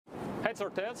Heads or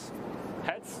tails?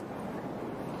 Heads?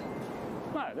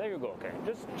 Ah, there you go. Okay,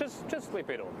 just flip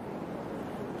it over.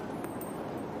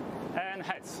 And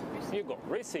heads. You go.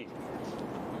 Receive.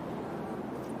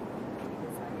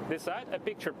 This side. A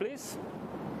picture, please.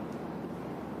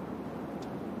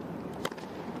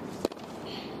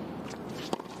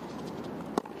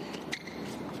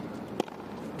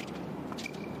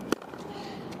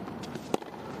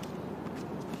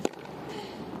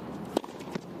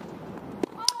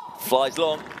 Flies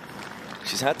long.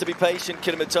 She's had to be patient,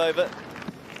 Kudermetova.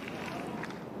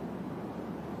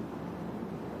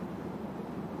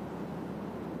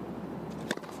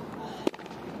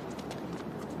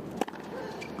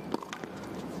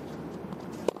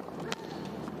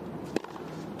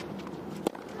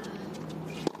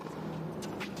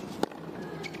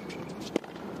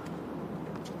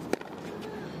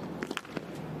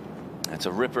 That's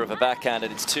a ripper of a backhand,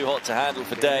 and it's too hot to handle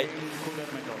for Day.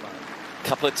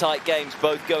 Couple of tight games,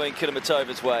 both going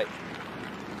Kudermetova's way.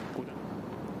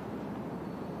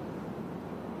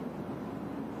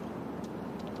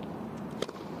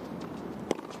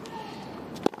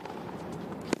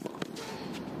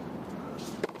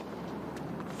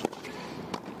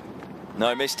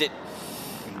 No, missed it.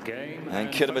 And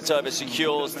Kudermetova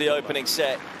secures the opening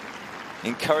set.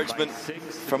 Encouragement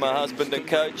from her husband and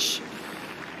coach.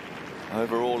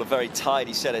 Overall, a very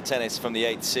tidy set of tennis from the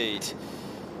 8th seed.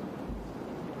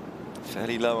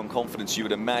 Fairly low on confidence, you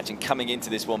would imagine, coming into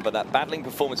this one, but that battling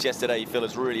performance yesterday, you feel,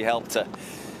 has really helped her.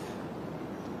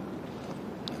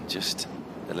 Just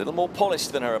a little more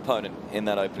polished than her opponent in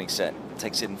that opening set.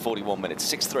 Takes it in 41 minutes,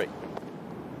 6-3.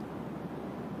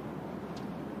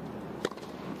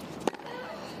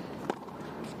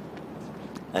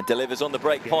 And delivers on the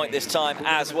break point this time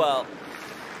as well.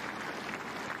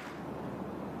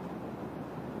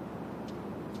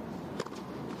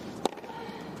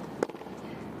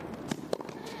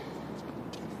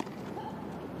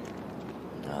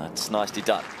 It's nicely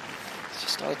done. She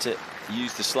started to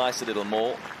use the slice a little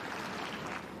more,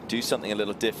 do something a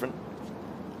little different.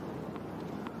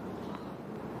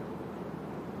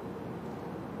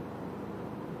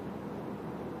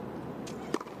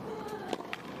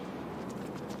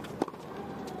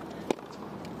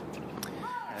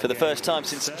 For the first time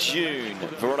since June,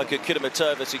 Veronika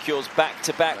Kudermetova secures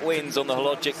back-to-back wins on the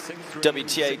Hologic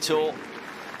WTA Tour.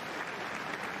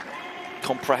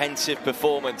 Comprehensive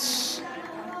performance.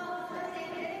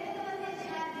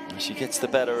 She gets the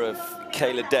better of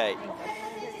Kayla Day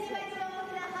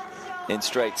in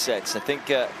straight sets. I think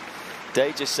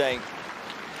Day just saying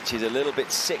she's a little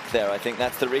bit sick there. I think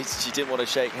that's the reason she didn't want to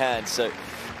shake hands. So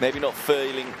maybe not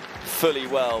feeling fully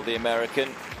well, the American.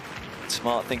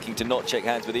 Smart thinking to not shake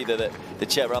hands with either the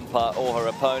chair umpire or her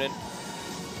opponent.